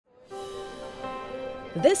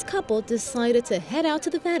This couple decided to head out to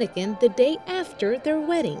the Vatican the day after their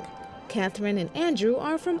wedding. Catherine and Andrew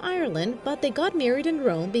are from Ireland, but they got married in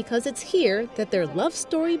Rome because it's here that their love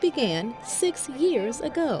story began 6 years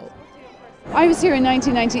ago. I was here in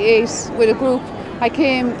 1998 with a group. I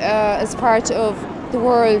came as part of the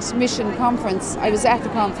World Mission Conference. I was at the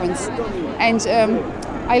conference, and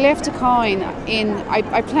I left a coin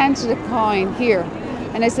I planted a coin here,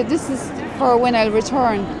 and I said, this is for when I'll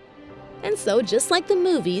return. And so, just like the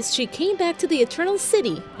movies, she came back to the Eternal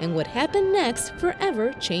City, and what happened next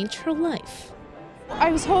forever changed her life.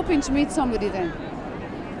 I was hoping to meet somebody then.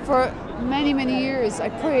 For many, many years, I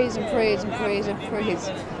prayed and prayed and prayed and prayed.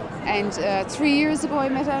 And 3 years ago, I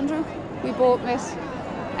met Andrew. We both met.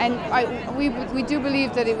 And we do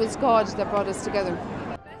believe that it was God that brought us together.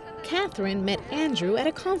 Catherine met Andrew at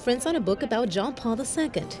a conference on a book about John Paul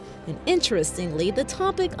II. And interestingly, the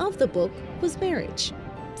topic of the book was marriage.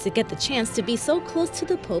 To get the chance to be so close to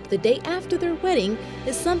the Pope the day after their wedding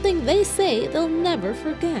is something they say they'll never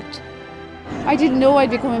forget. I didn't know I'd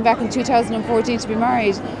be coming back in 2014 to be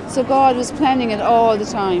married, so God was planning it all the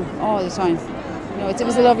time, all the time. You know, it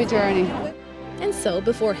was a lovely journey. And so,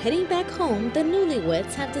 before heading back home, the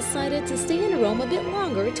newlyweds have decided to stay in Rome a bit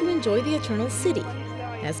longer to enjoy the Eternal City.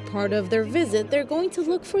 As part of their visit, they're going to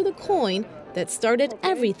look for the coin that started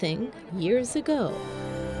everything years ago.